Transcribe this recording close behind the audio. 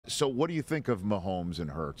So what do you think of Mahomes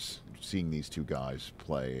and Hurts, seeing these two guys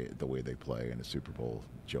play the way they play in a Super Bowl,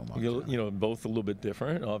 Joe Montana? You know, both a little bit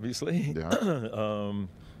different, obviously. Yeah.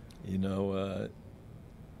 You know,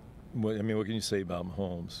 what can you say about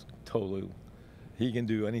Mahomes? Totally. He can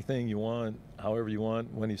do anything you want, however you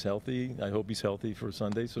want, when he's healthy. I hope he's healthy for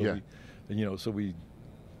Sunday, so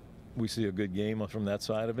we see a good game from that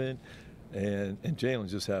side of it. And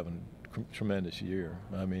Jalen's just having a tremendous year.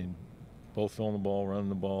 I mean, both throwing the ball, running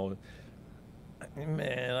the ball.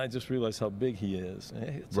 Man, I just realized how big he is.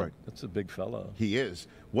 It's a big fella. He is.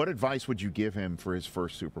 What advice would you give him for his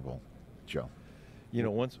first Super Bowl, Joe? You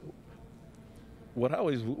know, what I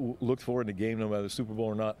always looked for in the game, no matter Super Bowl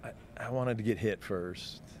or not, I wanted to get hit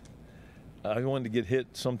first. I wanted to get hit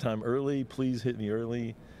sometime early. Please hit me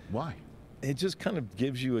early. Why? It just kind of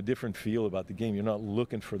gives you a different feel about the game. You're not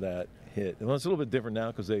looking for that hit. Well, it's a little bit different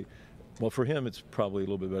now because for him it's probably a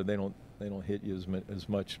little bit better. They don't hit you as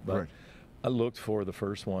much. But right. I looked for the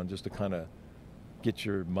first one just to kind of get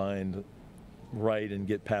your mind right and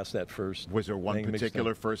get past that first. Was there one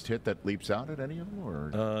particular first hit that leaps out at any of them?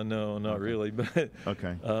 Or? No, not really. But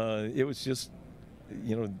okay. It was just,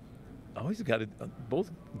 you know, always got to.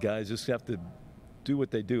 Both guys just have to do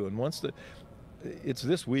what they do, and it's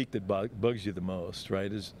this week that bugs you the most,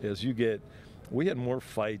 right? As you get, we had more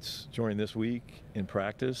fights during this week in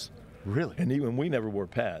practice. Really? And even we never wore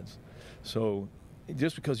pads, so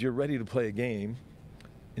just because you're ready to play a game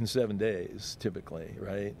in 7 days, typically,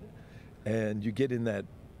 right? And you get in that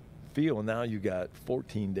feel, and now you got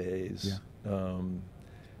 14 days. Yeah.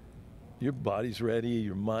 Your body's ready,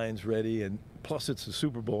 your mind's ready, and plus it's the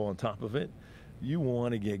Super Bowl on top of it. You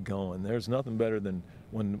want to get going. There's nothing better than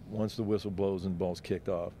once the whistle blows and the ball's kicked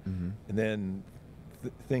off. Mm-hmm. And then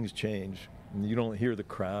things change. And you don't hear the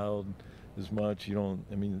crowd as much.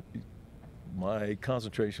 My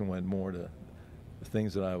concentration went more to the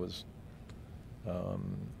things that I was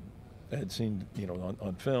had seen, you know,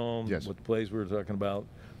 on film, yes. What the plays we were talking about,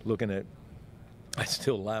 looking at. I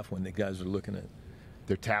still laugh when the guys are looking at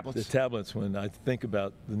their tablets. The tablets. When I think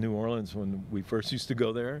about the New Orleans when we first used to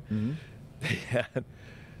go there, mm-hmm.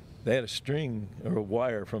 they had a string or a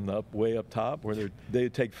wire from the way up top where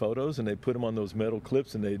they'd take photos and they'd put them on those metal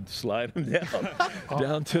clips and they'd slide them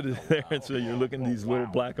down to there. And so you're looking at these little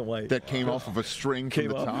black and white. That came off of a string from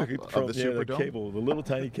the top of the Superdome? Cable, the little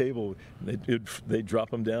tiny cable. They'd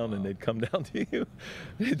drop them down and they'd come down to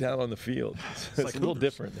you down on the field. It's like a little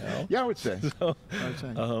different now. Yeah, I would say. So,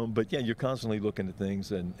 but, yeah, you're constantly looking at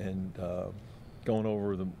things and going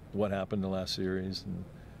over what happened in the last series.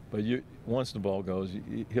 But once the ball goes,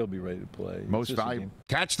 he'll be ready to play. Most valuable.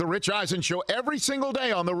 Catch the Rich Eisen Show every single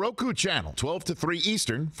day on the Roku channel, 12 to 3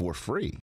 Eastern, for free.